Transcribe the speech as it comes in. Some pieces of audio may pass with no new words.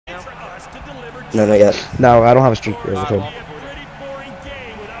No, not yet. No, I don't have a streak with him.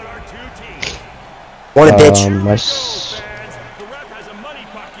 What a bitch. Nice.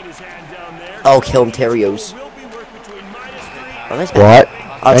 Oh, kill him, Terrios. Oh, that's What?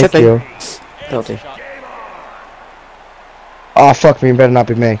 Thank you. Penalty. Oh, fuck me. Better not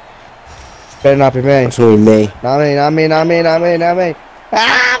be me. Better not be me. It's gonna be me. Not me, not me, not me, not me, not me.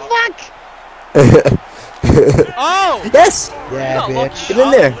 Ah, fuck! Oh! Yes! Yeah, bitch. Get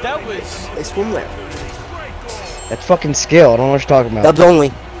in there. That was... They swim there. That's fucking skill. I don't know what you're talking about. Dubs only.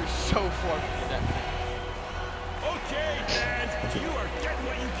 You were so far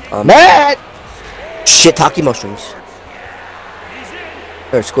from that. Matt! Shit, Taki mushrooms.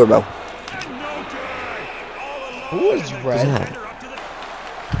 There, score, bro. Who is red?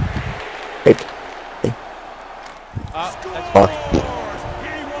 Hey. Oh.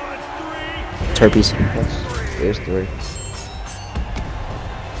 Herpes. There's 3.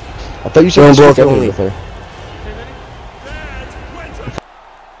 I thought you said you spoke only with her.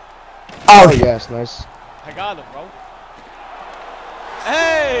 Oh, yes, nice. I got him, bro.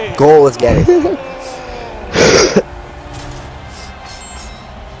 Hey! Goal, let's get it.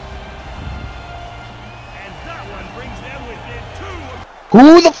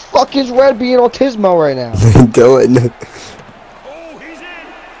 Who the fuck is red being autismo right now? Dylan.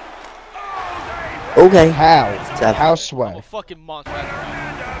 Okay. How? How I'm a sweat? fucking monster.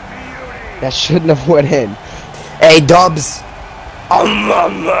 That shouldn't have went in. Hey, Dubs.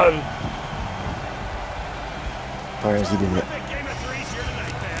 Alright, he did it.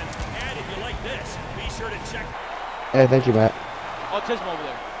 Hey, thank you, Matt. Autism over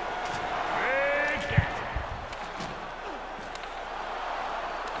there.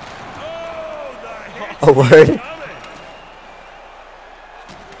 A word.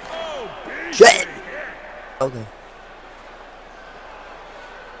 Shit. Okay.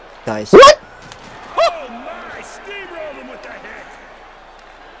 Guys. What? Oh my! Steamrolled him with the hit.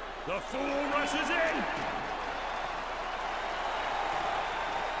 The fool rushes in.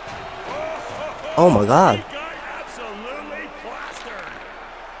 Oh my god. He got absolutely plastered.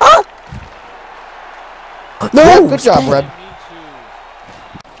 Ah! No! Yeah, good job, Red. Me too.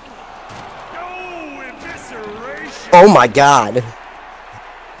 No evisceration. Oh my god.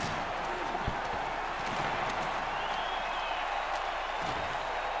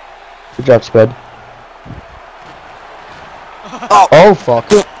 Good job, Spud. Oh! Oh, fuck.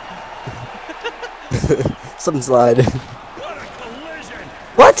 Something slide. What a collision.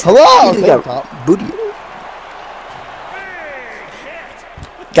 What? Hello! You got Top. booty. Big hit.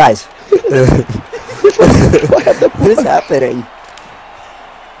 Guys. What is happening?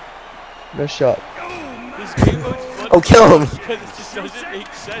 No shot. This game mode's funny. Oh, kill him. Because it just doesn't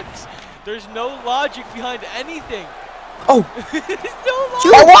make sense. There's no logic behind anything. Oh. There's no logic.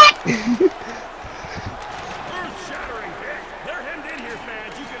 Shoot. What? Earth-shattering hit. They're hemmed in here,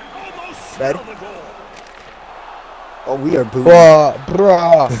 fans. You can almost Red? smell the goal. Oh, we are booty.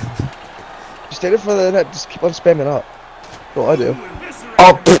 Bruh. Just stay there for the net. Just keep on spamming up. That's what I do. Eviscerated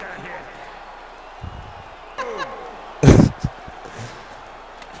Oh, with that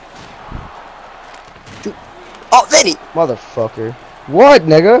hit. Oh, Vinny. Motherfucker. What,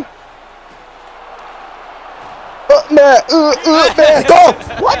 nigga? Matt. Matt. Go.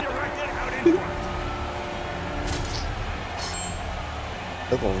 What? Directed out in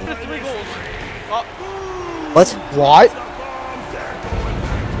front. 3 goals. Oh, What? What? The bombs, they're going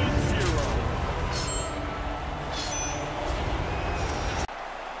back to 0.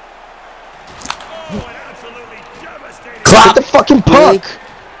 Oh, an absolutely devastating. Clap. Get the fucking puck.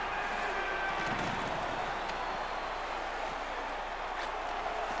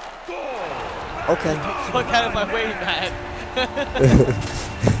 Okay. fuck out of my way, man.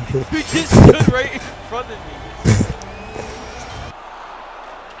 You just stood right in front of me.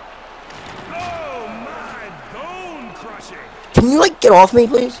 Oh my, bone crushing. Can you, like, get off me,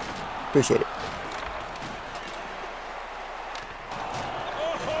 please? Appreciate it.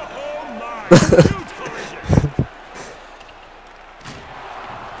 Oh my, huge collision.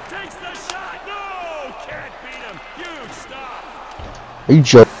 Takes the shot. No, can't beat him. Huge stop. Are you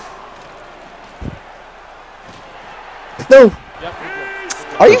joking? No. Yep, we're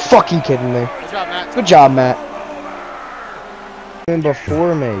good. Are you fucking kidding me? Good job, Matt. Good job, Matt. Even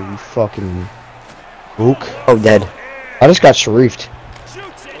before me, you fucking book. Oh, dead. I just got Sharifed.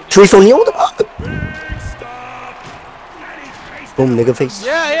 Shoots it. Sharif O'Neal. Big stop. And he faced Boom, nigga face.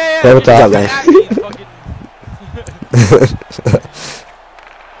 Yeah. Right with Just that. Good job, act me, fucking-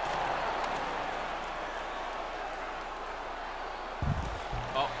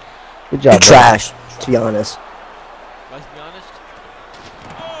 Oh, Good job, bro. Trash, to be honest. let's be honest.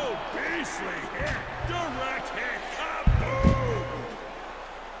 Oh, Nicely hit. Direct hit. Kaboom!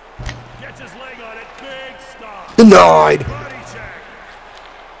 Gets his leg on it. Big stop. Denied. Body check.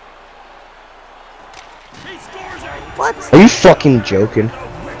 He scores it. What? Are you fucking joking? The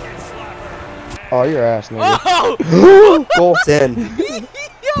wicked slapper. Oh, your ass, nigga. Oh! Goal. It's in. Yo!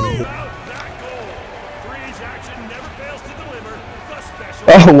 About that goal. Threes action never fails to deliver. The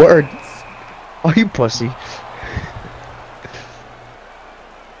special. Oh, word. Oh, you pussy.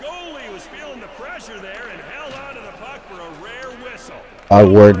 Goalie was feeling the pressure there and held on to the puck for a rare whistle.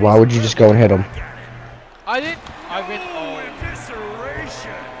 Oh, word. Why would you just go and hit him? I didn't. I went. Oh, Oh.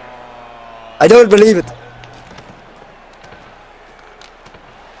 evisceration. I don't believe it.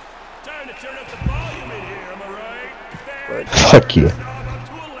 Time to turn up the volume in here, am I right? Word. Fuck you. Knob up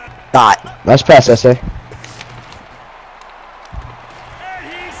to 11. Dot. Nice pass, essay. And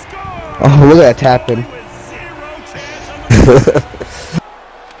he scores. Oh, look at that tapping. With zero chance on the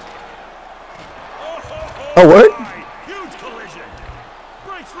Oh, word? huge collision.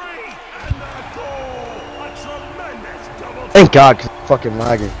 Breaks free. And the goal. A tremendous double. Thank God, 'cause it's fucking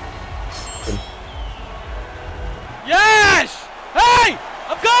lagging. Yes! Hey!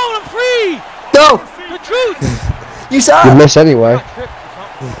 I'm going! I'm free! No! The truth! You saw You it. miss anyway.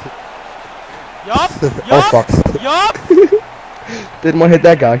 Yup! Oh, Yup! fuck. Yup! Didn't want to hit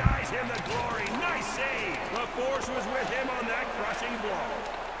that guy. Guys him the glory. Nice save. The force was with him on that crushing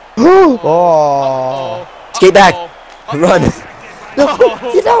blow. Oh. Skate back. Uh-oh. Run. No,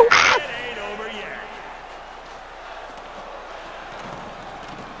 Uh-oh. you know. It ain't over yet.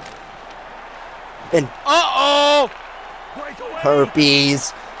 In. Uh-oh! Breakaway.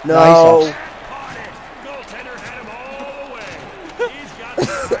 Herpes. No. Nice. Caught it. Goaltender had him all the way. He's got the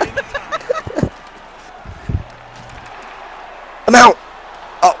eye in the time. I'm out.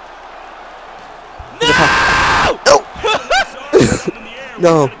 Oh. No!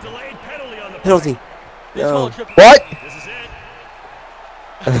 No. Got a delayed penalty on the Penalty. This No. whole trip. What? This is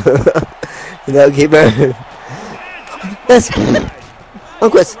it. No, keeper. Yes.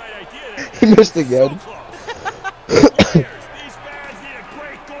 Unquist. Right idea. He missed again. So close. These fans need a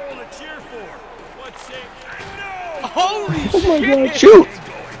great goal to cheer for. What's it? And no! Holy Oh my shit! God, shoot! Going.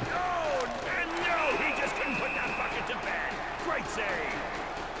 No! And no! He just couldn't put that bucket to bed. Great save.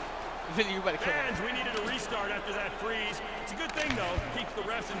 Vinny, you better kill him. Fans, we needed a restart after that freeze. It's a good thing though. Keeps the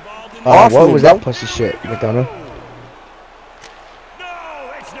refs involved in the Oh, Off what me, was bro. that pussy shit, McDonough?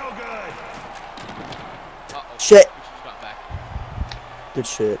 No, it's no good. Uh-oh. Shit. We should've got back. Good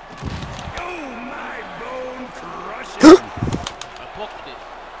shit. Oh, my bone crushing. I booked it.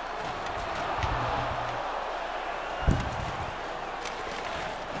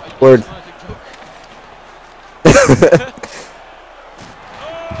 Are you Word. guys wanna take joke?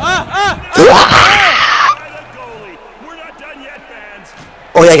 By the goalie. We're not done yet, fans.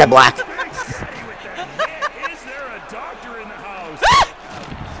 Oh yeah, I got black. Big Patty with the hit. Is there a doctor in the house?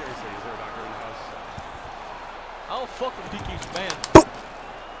 Seriously, is there a doctor in the house? I don't fuck with DQ's band.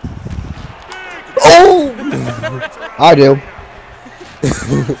 Oh. I do.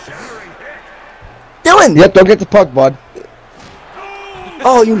 Shattering hit. Dylan. Yep, don't get the puck, bud.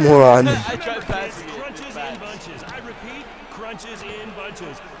 Oh, you moron. I tried passing it. Crunches It's in bad. bunches. I repeat, crunches in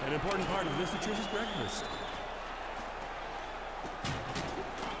bunches. An important part of Mr. Church's breakfast.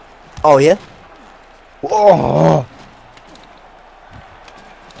 Oh yeah. Oh.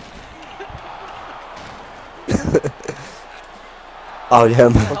 Oh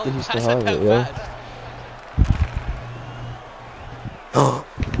damn. Fuck did he still have it, yo? Oh.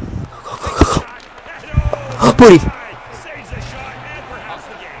 Oh, Booty. saves the shot and perhaps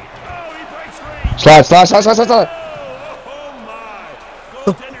the game. Oh, he breaks free. Slide, slide, slide, slide, slide, slide. Oh my.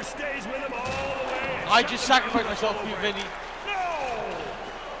 Goaltender stays with him all the way. I just sacrificed myself for you, Vinny. No.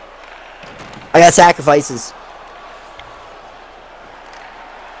 I got sacrifices.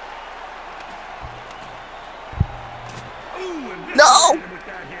 Ooh, and No. with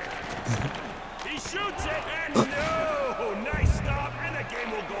that hit. He shoots it and no. Nice stop and the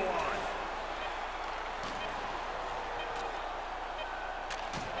game will go on.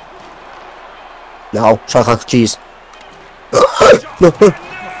 No. Chocolate cheese. No. Save. We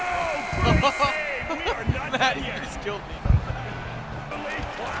are not Matt, done you yet. just killed me. Lead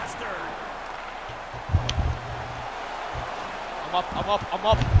plastered. I'm up, I'm up, I'm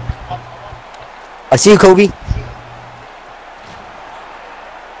up. I see you, Kobe.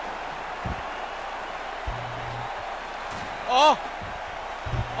 Oh!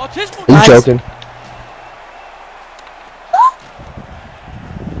 Autism! You Nice. joking?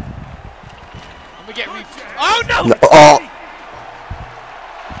 I'm gonna get re- Oh no! No. Oh.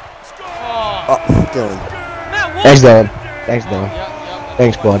 Oh. Oh. Dylan. Matt, what? Thanks, Dylan. Thanks, Oh, Dylan. yeah, yeah,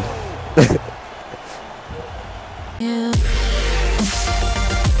 Thanks, bud. You